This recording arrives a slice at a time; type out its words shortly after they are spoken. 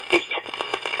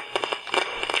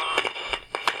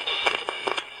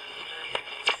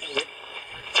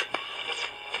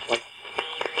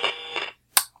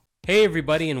Hey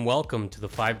everybody, and welcome to the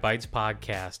 5 Bytes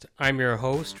Podcast. I'm your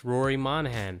host, Rory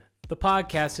Monahan. The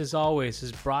podcast, as always,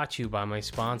 is brought to you by my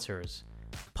sponsors.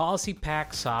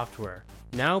 PolicyPak Software,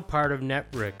 now part of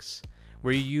Netwrix,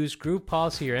 where you use Group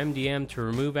Policy or MDM to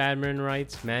remove admin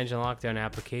rights, manage and lock down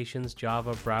applications,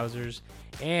 Java browsers,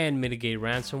 and mitigate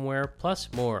ransomware, plus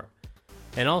more.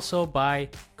 And also by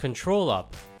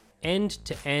ControlUp,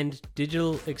 end-to-end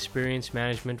digital experience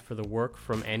management for the work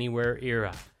from anywhere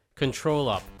era.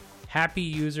 ControlUp. Happy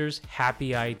users,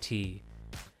 happy IT.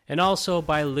 And also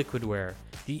by Liquidware,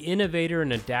 the innovator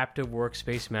in adaptive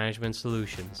workspace management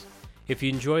solutions. If you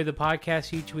enjoy the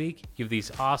podcast each week, you have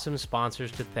these awesome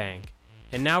sponsors to thank.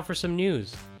 And now for some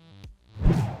news.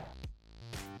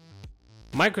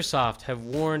 Microsoft have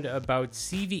warned about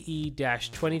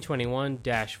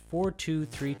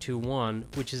CVE-2021-42321,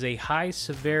 which is a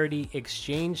high-severity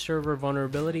Exchange server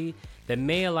vulnerability that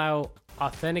may allow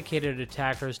authenticated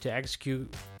attackers to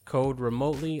execute code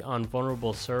remotely on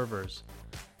vulnerable servers.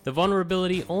 The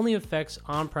vulnerability only affects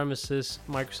on-premises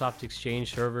Microsoft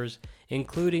Exchange servers,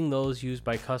 including those used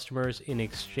by customers in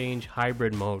Exchange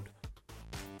hybrid mode.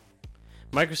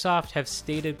 Microsoft have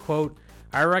stated, quote,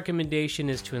 "Our recommendation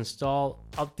is to install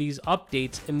these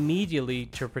updates immediately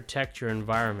to protect your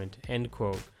environment," end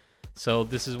quote. So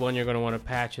this is one you're going to want to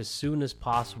patch as soon as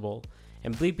possible.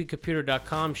 And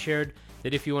BleepyComputer.com shared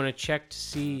that if you want to check to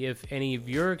see if any of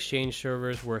your Exchange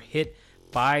servers were hit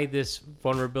by this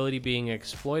vulnerability being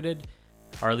exploited,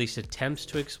 or at least attempts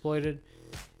to exploit it,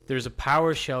 there's a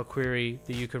PowerShell query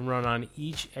that you can run on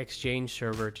each Exchange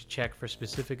server to check for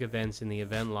specific events in the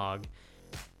event log.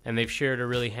 And they've shared a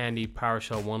really handy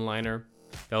PowerShell one-liner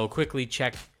that will quickly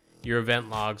check your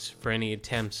event logs for any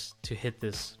attempts to hit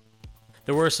this.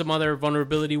 There were some other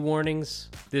vulnerability warnings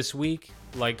this week,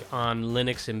 like on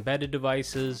Linux embedded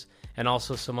devices, and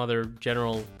also some other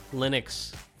general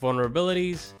Linux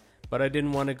vulnerabilities, but I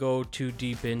didn't want to go too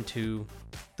deep into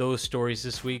those stories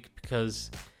this week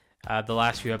because the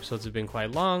last few episodes have been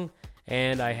quite long,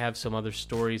 and I have some other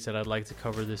stories that I'd like to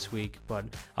cover this week, but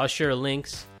I'll share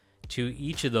links to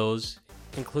each of those,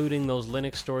 including those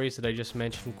Linux stories that I just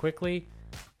mentioned quickly,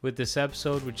 with this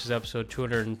episode, which is episode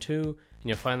 202, and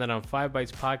you'll find that on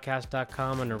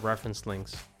 5bytespodcast.com under reference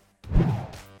links.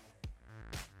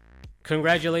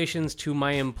 Congratulations to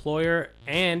my employer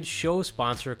and show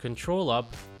sponsor ControlUp,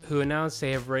 who announced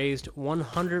they have raised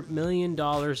 $100 million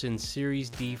in Series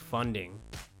D funding.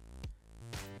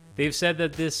 They've said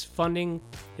that this funding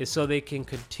is so they can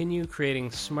continue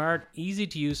creating smart,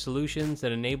 easy-to-use solutions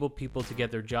that enable people to get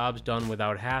their jobs done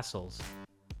without hassles.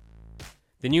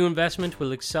 The new investment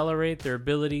will accelerate their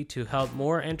ability to help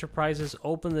more enterprises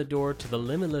open the door to the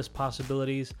limitless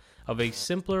possibilities of a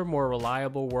simpler, more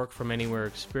reliable work-from-anywhere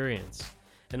experience.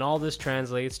 And all this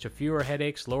translates to fewer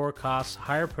headaches, lower costs,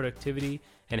 higher productivity,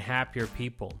 and happier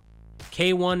people.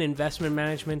 K1 Investment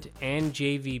Management and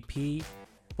JVP,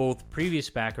 both previous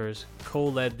backers,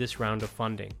 co-led this round of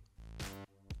funding.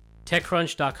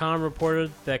 TechCrunch.com reported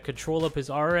that ControlUp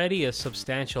is already a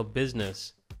substantial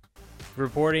business,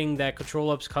 reporting that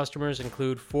ControlUp's customers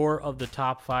include 4 of the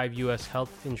top 5 U.S.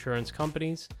 health insurance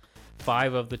companies,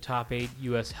 5 of the top 8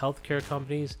 U.S. healthcare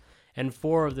companies, and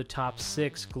 4 of the top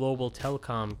 6 global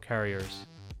telecom carriers.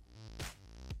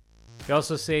 They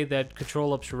also say that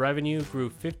ControlUp's revenue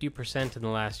grew 50% in the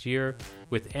last year,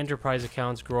 with enterprise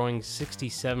accounts growing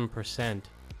 67%.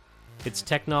 Its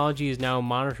technology is now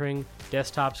monitoring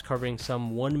desktops covering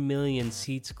some 1 million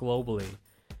seats globally.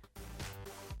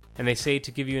 And they say, to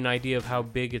give you an idea of how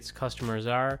big its customers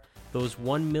are, those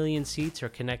 1 million seats are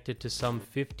connected to some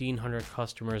 1,500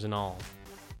 customers in all.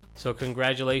 So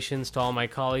congratulations to all my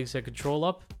colleagues at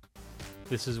ControlUp.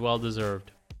 This is well deserved.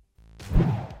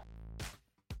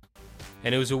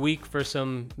 And it was a week for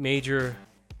some major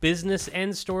business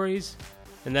end stories,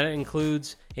 and that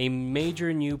includes a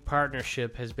major new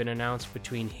partnership has been announced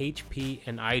between HP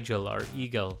and Igil, or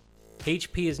Eagle.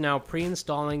 HP is now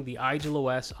pre-installing the Igil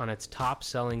OS on its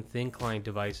top-selling thin client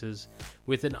devices,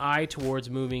 with an eye towards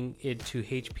moving it to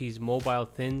HP's mobile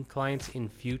thin clients in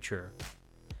future.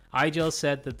 Igil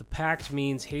said that the pact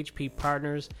means HP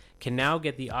partners can now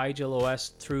get the Igil OS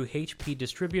through HP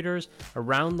distributors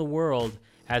around the world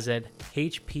as an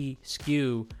HP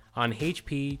SKU on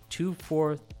HP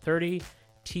 2430,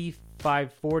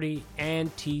 T540, and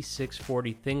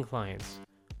T640 thin clients.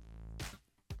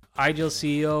 Igil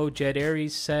CEO Jed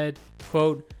Aries said,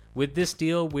 quote, "With this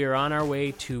deal, we are on our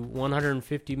way to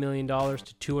 $150 million to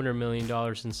 $200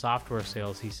 million in software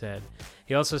sales," he said.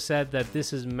 He also said that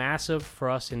this is massive for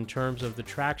us in terms of the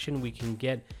traction we can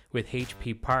get with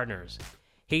HP partners.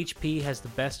 HP has the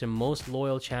best and most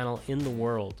loyal channel in the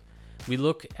world. We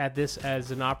look at this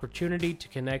as an opportunity to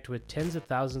connect with tens of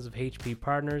thousands of HP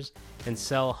partners and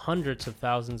sell hundreds of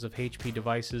thousands of HP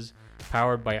devices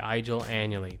powered by Igil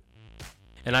annually.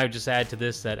 And I would just add to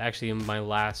this that actually in my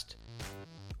last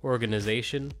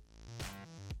organization,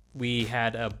 we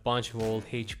had a bunch of old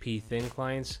HP thin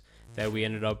clients that we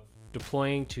ended up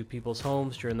deploying to people's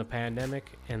homes during the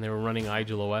pandemic, and they were running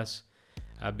Igil OS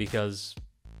because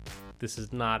this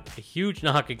is not a huge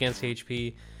knock against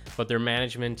HP, but their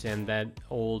management and that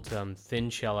old thin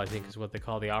shell, I think is what they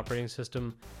call the operating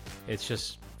system, it's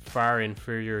just far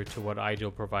inferior to what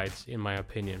Igil provides, in my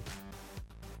opinion.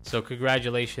 So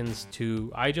congratulations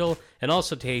to Igil and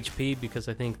also to HP, because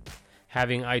I think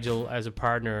having Igil as a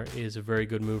partner is a very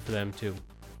good move for them too.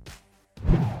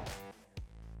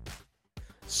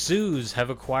 SUSE have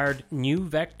acquired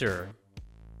NeuVector.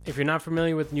 If you're not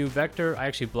familiar with NeuVector, I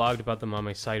actually blogged about them on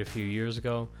my site a few years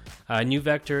ago.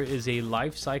 NeuVector is a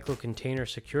lifecycle container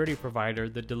security provider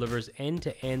that delivers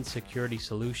end-to-end security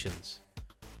solutions.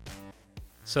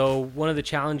 So one of the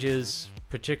challenges,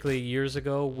 particularly years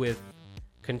ago with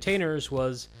containers,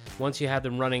 was once you have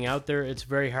them running out there, it's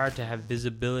very hard to have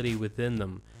visibility within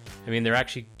them. I mean, they're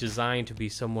actually designed to be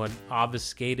somewhat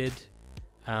obfuscated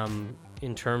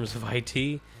in terms of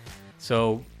IT.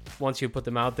 So once you put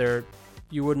them out there,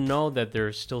 you wouldn't know that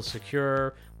they're still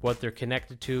secure, what they're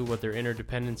connected to, what their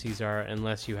interdependencies are,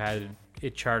 unless you had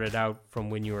it charted out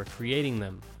from when you were creating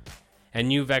them. And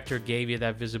NeuVector gave you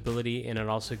that visibility, and it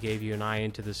also gave you an eye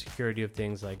into the security of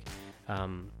things like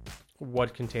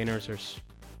what containers are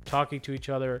talking to each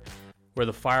other, where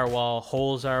the firewall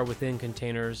holes are within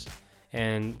containers,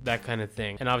 and that kind of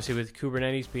thing. And obviously with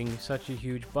Kubernetes being such a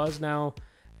huge buzz now,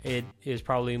 it is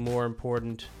probably more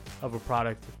important of a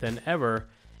product than ever,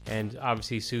 and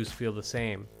obviously SUSE feel the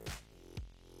same.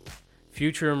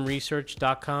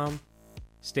 FuturumResearch.com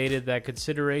stated that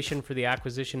consideration for the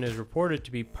acquisition is reported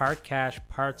to be part cash,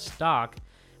 part stock,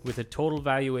 with a total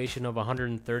valuation of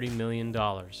 $130 million.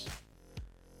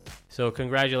 So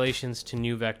congratulations to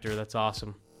NeuVector, that's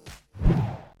awesome.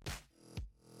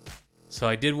 So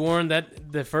I did warn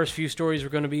that the first few stories were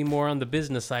going to be more on the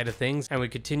business side of things, and we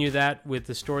continue that with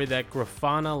the story that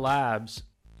Grafana Labs,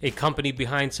 a company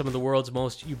behind some of the world's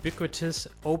most ubiquitous,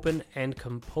 open, and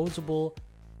composable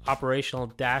operational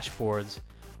dashboards,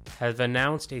 has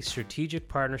announced a strategic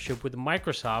partnership with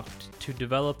Microsoft to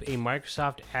develop a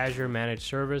Microsoft Azure managed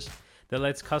service that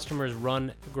lets customers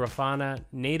run Grafana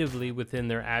natively within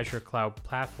their Azure cloud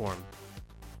platform.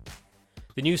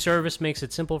 The new service makes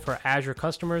it simple for Azure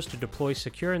customers to deploy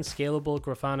secure and scalable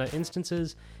Grafana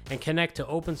instances and connect to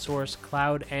open source,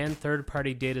 cloud, and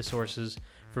third-party data sources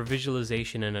for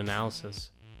visualization and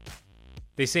analysis.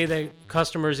 They say that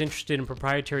customers interested in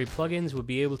proprietary plugins will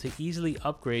be able to easily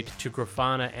upgrade to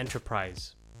Grafana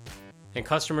Enterprise. And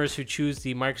customers who choose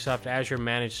the Microsoft Azure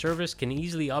Managed Service can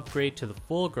easily upgrade to the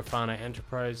full Grafana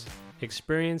Enterprise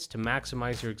experience to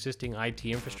maximize their existing IT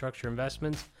infrastructure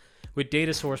investments with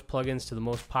data source plugins to the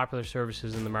most popular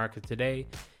services in the market today,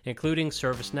 including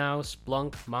ServiceNow,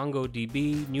 Splunk,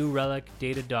 MongoDB, New Relic,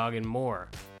 Datadog, and more.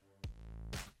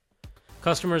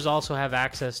 Customers also have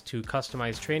access to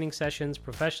customized training sessions,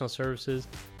 professional services,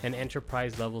 and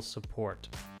enterprise-level support.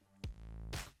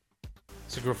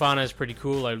 So Grafana is pretty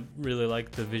cool. I really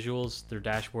like the visuals. Their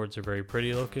dashboards are very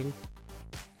pretty looking.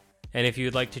 And if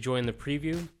you'd like to join the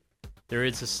preview, there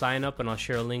is a sign up, and I'll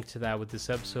share a link to that with this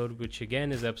episode, which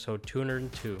again is episode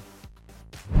 202.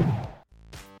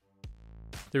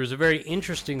 There was a very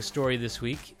interesting story this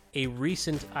week. A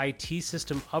recent IT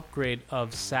system upgrade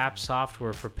of SAP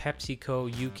software for PepsiCo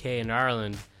UK and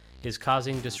Ireland is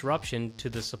causing disruption to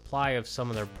the supply of some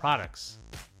of their products.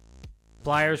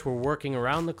 Suppliers were working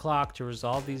around the clock to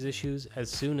resolve these issues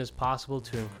as soon as possible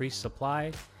to increase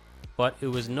supply, but it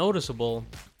was noticeable.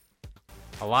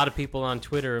 A lot of people on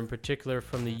Twitter, in particular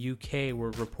from the UK, were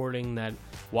reporting that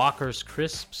Walker's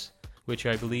Crisps, which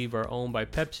I believe are owned by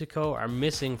PepsiCo, are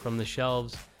missing from the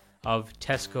shelves of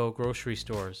Tesco grocery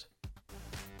stores.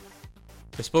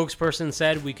 The spokesperson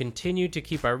said, "We continue to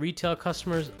keep our retail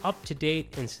customers up to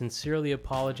date and sincerely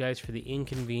apologize for the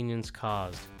inconvenience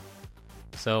caused."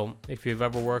 So, if you've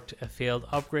ever worked a failed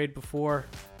upgrade before,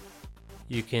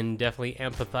 you can definitely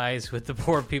empathize with the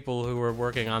poor people who were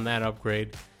working on that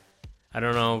upgrade. I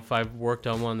don't know if I've worked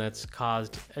on one that's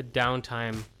caused a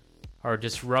downtime or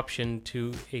disruption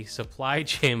to a supply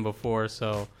chain before,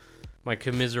 so my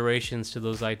commiserations to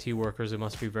those IT workers. It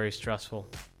must be very stressful.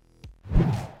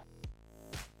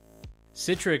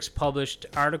 Citrix published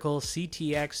article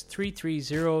CTX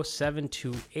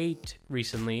 330728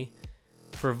 recently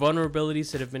for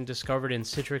vulnerabilities that have been discovered in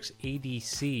Citrix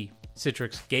ADC,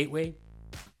 Citrix Gateway,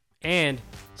 and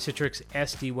Citrix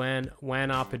SD-WAN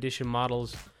WANOP edition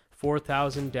models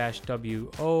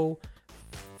 4000-WO,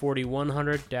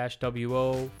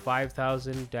 4100-WO,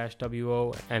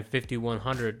 5000-WO, and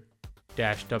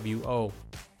 5100-WO.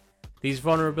 These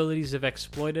vulnerabilities, if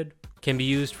exploited, can be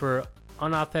used for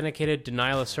unauthenticated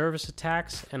denial of service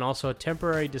attacks and also a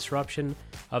temporary disruption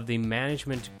of the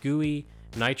management GUI,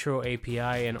 Nitro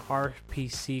API, and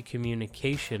RPC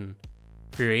communication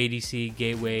for your ADC,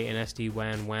 Gateway, and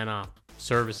SD-WAN WANOP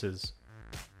services.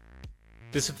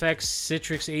 This affects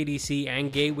Citrix ADC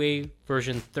and Gateway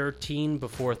version 13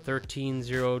 before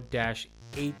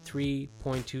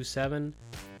 13.0-83.27,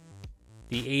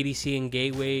 the ADC and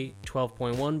Gateway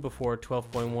 12.1 before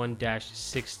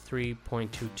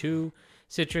 12.1-63.22,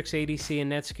 Citrix ADC and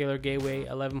NetScaler Gateway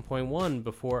 11.1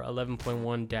 before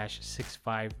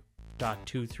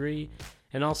 11.1-65.23,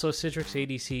 and also Citrix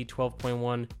ADC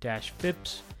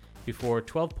 12.1-FIPS before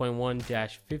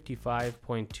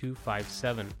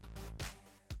 12.1-55.257.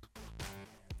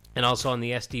 And also on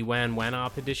the SD-WAN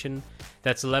WANOP edition,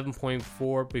 that's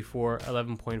 11.4 before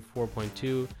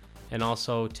 11.4.2, and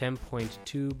also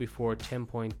 10.2 before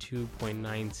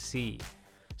 10.2.9c.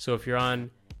 So if you're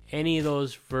on any of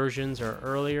those versions or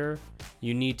earlier,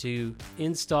 you need to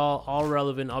install all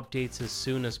relevant updates as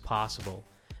soon as possible.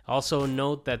 Also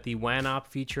note that the WANOP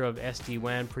feature of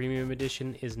SD-WAN Premium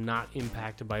Edition is not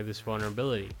impacted by this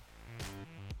vulnerability.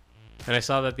 And I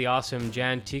saw that the awesome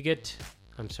Jan Tiget,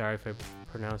 I'm sorry if I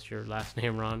pronounced your last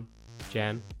name wrong,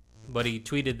 Jan, but he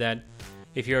tweeted that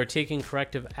if you are taking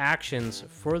corrective actions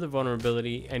for the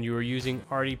vulnerability and you are using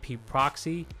RDP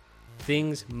proxy,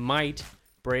 things might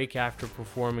break after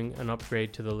performing an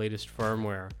upgrade to the latest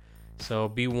firmware. So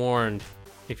be warned,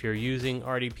 if you're using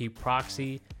RDP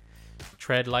proxy,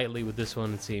 tread lightly with this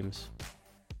one, it seems.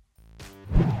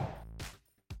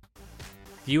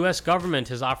 The US government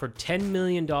has offered $10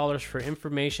 million for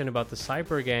information about the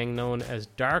cyber gang known as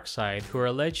DarkSide, who are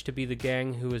alleged to be the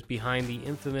gang who is behind the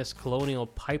infamous Colonial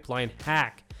Pipeline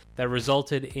hack that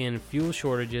resulted in fuel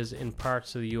shortages in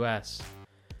parts of the US.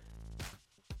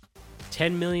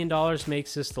 $10 million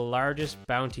makes this the largest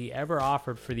bounty ever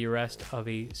offered for the arrest of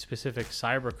a specific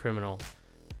cyber criminal.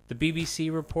 The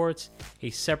BBC reports a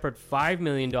separate $5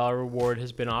 million reward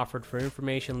has been offered for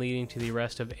information leading to the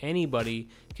arrest of anybody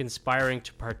conspiring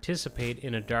to participate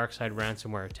in a DarkSide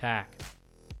ransomware attack.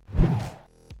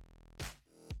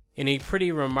 In a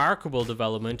pretty remarkable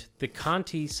development, the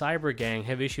Conti cyber gang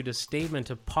have issued a statement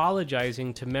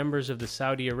apologizing to members of the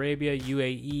Saudi Arabia,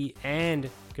 UAE, and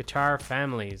Qatar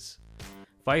families.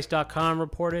 Vice.com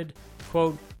reported,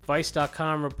 quote,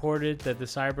 Vice.com reported that the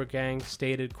cyber gang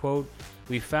stated, quote,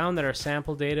 "We found that our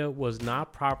sample data was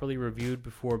not properly reviewed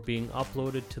before being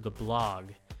uploaded to the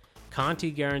blog.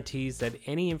 Conti guarantees that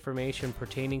any information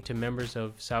pertaining to members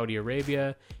of Saudi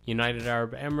Arabia, United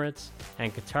Arab Emirates,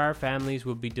 and Qatar families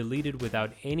will be deleted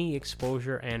without any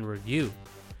exposure and review.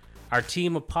 Our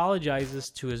team apologizes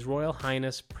to His Royal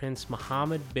Highness Prince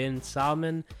Mohammed bin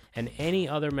Salman and any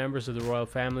other members of the royal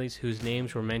families whose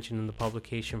names were mentioned in the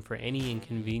publication for any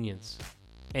inconvenience."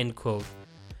 End quote.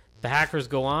 The hackers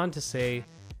go on to say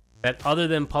that other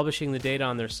than publishing the data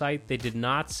on their site, they did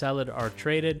not sell it or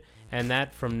trade it, and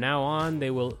that from now on they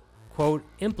will, quote,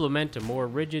 "implement a more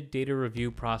rigid data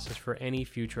review process for any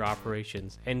future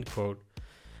operations," end quote.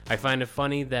 I find it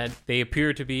funny that they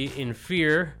appear to be in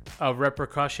fear of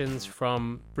repercussions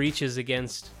from breaches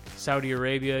against Saudi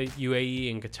Arabia, UAE,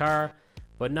 and Qatar,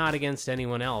 but not against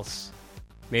anyone else.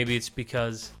 Maybe it's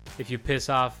because if you piss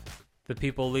off the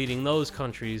people leading those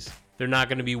countries, they're not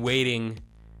going to be waiting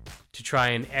to try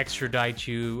and extradite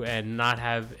you and not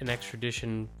have an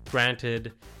extradition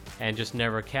granted and just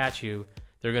never catch you.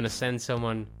 They're going to send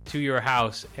someone to your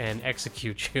house and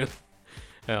execute you.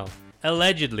 Well,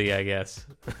 allegedly, I guess.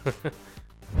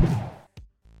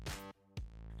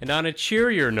 And on a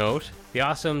cheerier note, the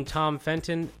awesome Tom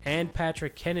Fenton and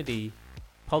Patrick Kennedy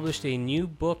published a new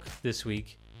book this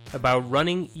week about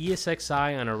running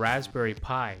ESXi on a Raspberry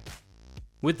Pi.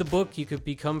 With the book, you could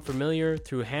become familiar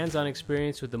through hands-on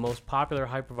experience with the most popular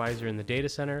hypervisor in the data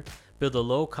center, build a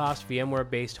low-cost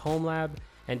VMware-based home lab,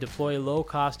 and deploy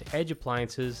low-cost edge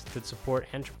appliances that support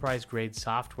enterprise-grade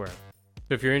software.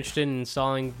 So if you're interested in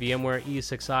installing VMware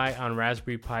ESXi on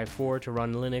Raspberry Pi 4 to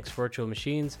run Linux virtual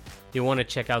machines, you'll want to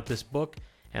check out this book.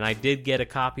 And I did get a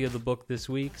copy of the book this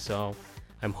week, so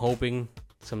I'm hoping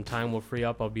some time will free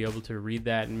up. I'll be able to read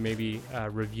that and maybe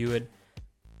review it,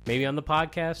 maybe on the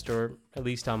podcast or at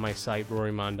least on my site,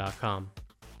 rorymond.com.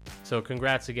 So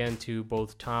congrats again to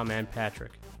both Tom and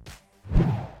Patrick.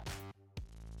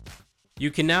 You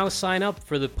can now sign up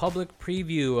for the public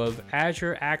preview of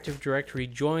Azure Active Directory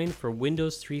Join for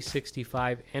Windows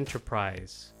 365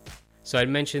 Enterprise. So I'd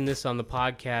mentioned this on the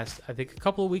podcast, I think a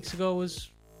couple of weeks ago was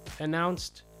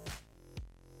announced.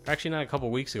 Actually, not a couple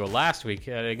of weeks ago, last week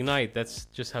at Ignite. That's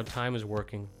just how time is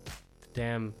working. The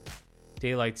damn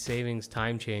daylight savings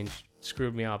time change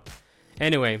screwed me up.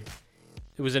 Anyway,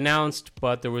 it was announced,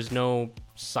 but there was no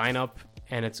sign up,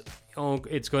 and it's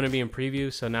going to be in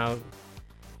preview, so now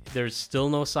there's still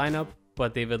no sign up,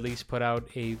 but they've at least put out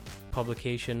a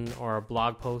publication or a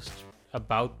blog post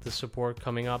about the support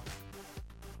coming up.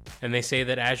 And they say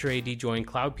that Azure AD Join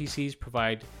Cloud PCs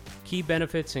provide key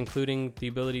benefits, including the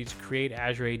ability to create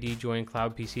Azure AD Join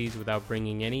Cloud PCs without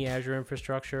bringing any Azure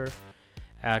infrastructure,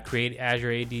 create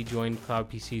Azure AD Join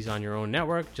Cloud PCs on your own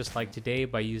network, just like today,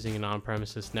 by using an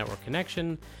on-premises network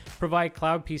connection, provide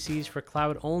cloud PCs for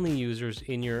cloud-only users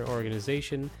in your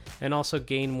organization, and also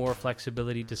gain more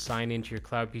flexibility to sign into your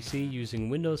cloud PC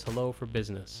using Windows Hello for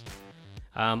Business.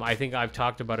 I think I've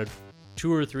talked about it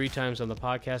 2 or 3 times on the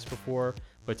podcast before,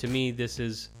 but to me, this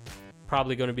is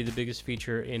probably going to be the biggest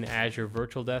feature in Azure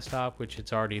Virtual Desktop, which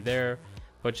it's already there,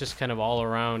 but just kind of all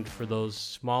around for those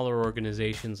smaller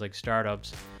organizations like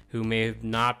startups who may have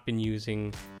not been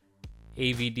using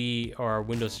AVD or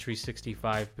Windows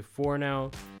 365 before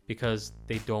now because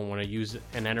they don't want to use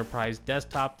an enterprise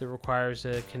desktop that requires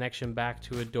a connection back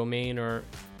to a domain or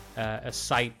a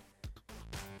site,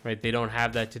 right? They don't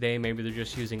have that today. Maybe they're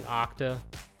just using Okta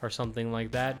or something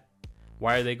like that.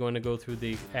 Why are they going to go through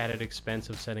the added expense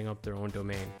of setting up their own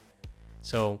domain?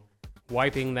 So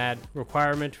wiping that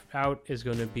requirement out is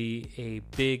going to be a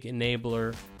big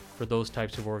enabler for those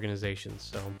types of organizations.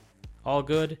 So all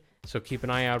good. So keep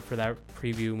an eye out for that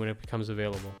preview when it becomes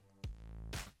available.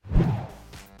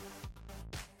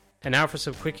 And now for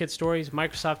some quick hit stories.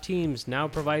 Microsoft Teams now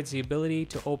provides the ability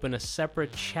to open a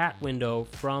separate chat window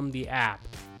from the app.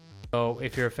 So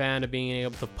if you're a fan of being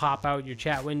able to pop out your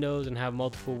chat windows and have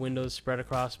multiple windows spread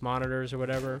across monitors or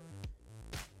whatever,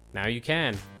 now you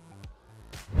can.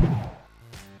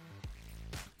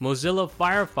 Mozilla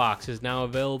Firefox is now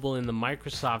available in the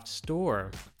Microsoft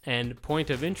Store. And point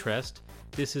of interest,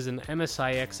 this is an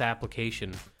MSIX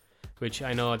application, which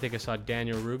I think I saw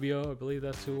Daniel Rubio, I believe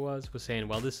that's who it was saying,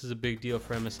 well, this is a big deal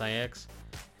for MSIX.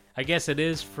 I guess it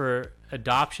is for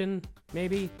adoption,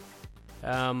 maybe.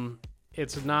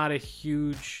 It's not a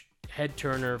huge head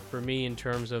turner for me in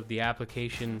terms of the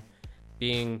application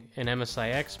being an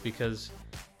MSIX because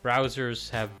browsers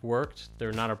have worked.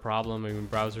 They're not a problem. I mean,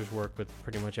 browsers work with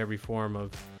pretty much every form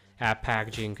of app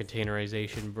packaging,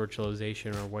 containerization,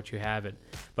 virtualization, or what you have it.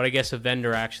 But I guess a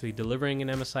vendor actually delivering an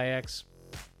MSIX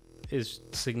is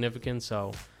significant.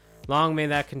 So long may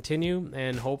that continue,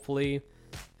 and hopefully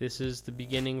this is the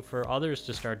beginning for others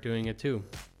to start doing it too.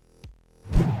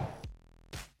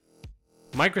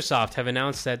 Microsoft have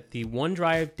announced that the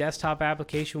OneDrive desktop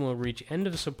application will reach end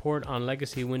of support on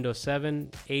legacy Windows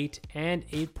 7, 8, and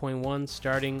 8.1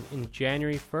 starting in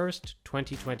January 1st,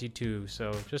 2022.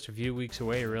 So just a few weeks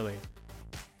away, really.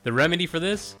 The remedy for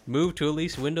this? Move to at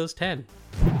least Windows 10.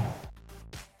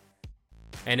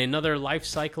 And another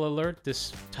lifecycle alert,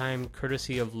 this time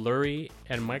courtesy of Lurie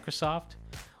and Microsoft.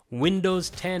 Windows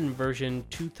 10 version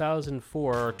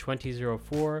 2004 or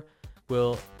 2004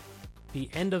 will the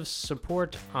end of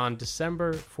support on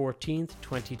December 14th,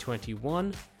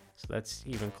 2021. So that's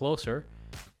even closer.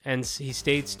 And he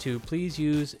states to please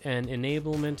use an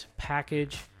enablement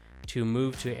package to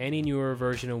move to any newer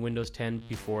version of Windows 10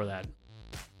 before that.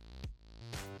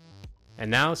 And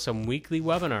now some weekly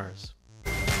webinars.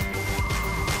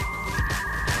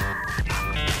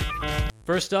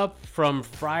 First up, from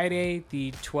Friday,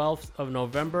 the 12th of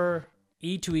November,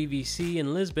 E2EVC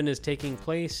in Lisbon is taking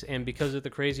place, and because of the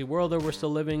crazy world that we're still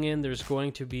living in, there's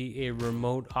going to be a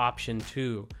remote option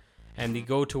too. And the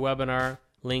GoToWebinar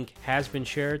link has been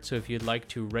shared, so if you'd like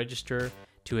to register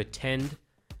to attend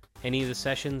any of the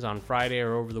sessions on Friday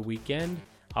or over the weekend,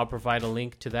 I'll provide a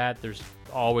link to that. There's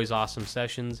always awesome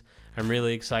sessions. I'm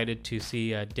really excited to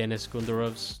see Dennis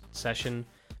Gundarov's session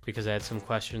because I had some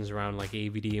questions around like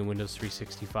AVD and Windows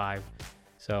 365.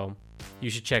 So you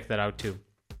should check that out too.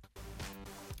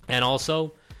 And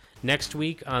also, next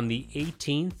week on the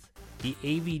 18th, the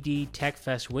AVD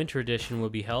TechFest Winter Edition will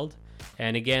be held.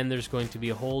 And again, there's going to be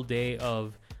a whole day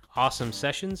of awesome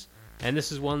sessions. And this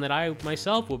is one that I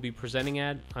myself will be presenting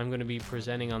at. I'm going to be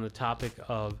presenting on the topic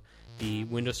of the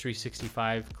Windows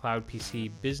 365 Cloud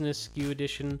PC Business SKU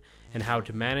Edition and how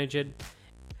to manage it.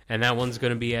 And that one's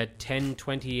going to be at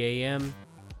 10:20 a.m.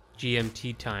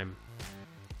 GMT time.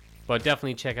 But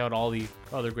definitely check out all the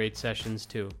other great sessions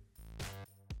too.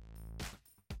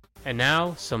 And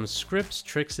now, some scripts,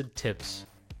 tricks, and tips.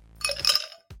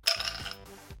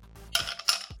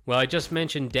 Well, I just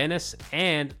mentioned Dennis,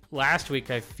 and last week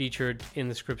I featured in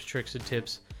the scripts, tricks, and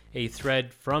tips a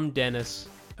thread from Dennis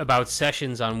about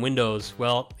sessions on Windows.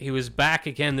 Well, he was back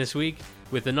again this week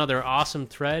with another awesome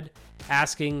thread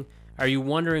asking, are you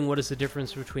wondering what is the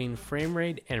difference between frame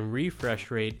rate and refresh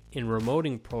rate in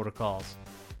remoting protocols?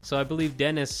 So I believe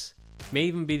Dennis may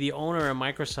even be the owner at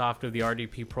Microsoft of the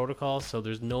RDP protocol, so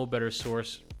there's no better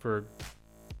source for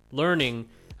learning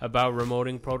about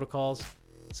remoting protocols.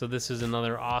 So this is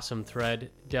another awesome thread,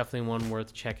 definitely one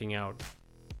worth checking out.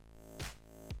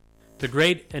 The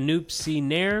great Anoop C.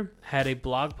 Nair had a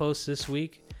blog post this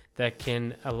week that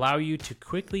can allow you to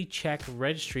quickly check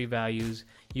registry values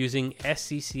using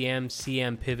SCCM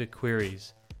CM pivot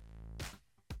queries.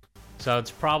 So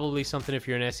it's probably something if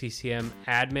you're an SCCM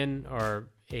admin or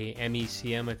a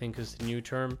MECM, I think is the new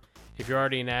term. If you're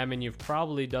already an admin, you've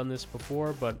probably done this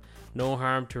before, but no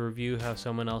harm to review how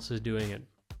someone else is doing it.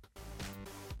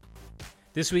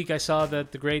 This week I saw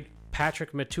that the great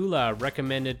Patrick Matula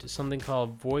recommended something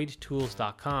called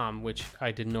voidtools.com, which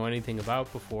I didn't know anything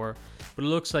about before, but it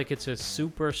looks like it's a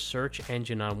super search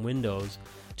engine on Windows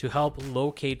to help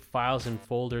locate files and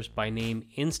folders by name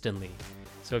instantly.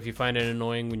 So if you find it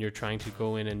annoying when you're trying to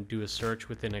go in and do a search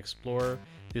within Explorer,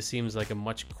 this seems like a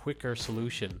much quicker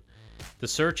solution. The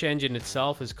search engine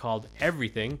itself is called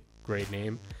Everything, great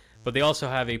name, but they also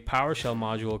have a PowerShell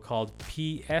module called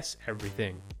PS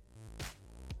Everything.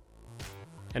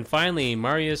 And finally,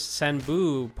 Marius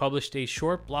Sanbu published a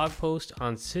short blog post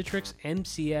on Citrix,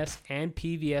 MCS, and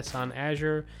PVS on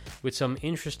Azure with some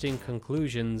interesting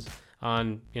conclusions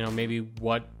on, maybe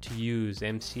what to use,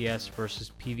 MCS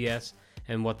versus PVS,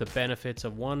 and what the benefits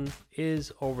of one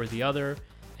is over the other.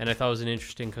 And I thought it was an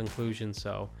interesting conclusion,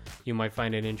 so you might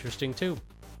find it interesting too.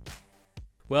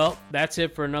 Well, that's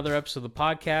it for another episode of the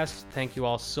podcast. Thank you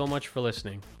all so much for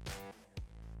listening.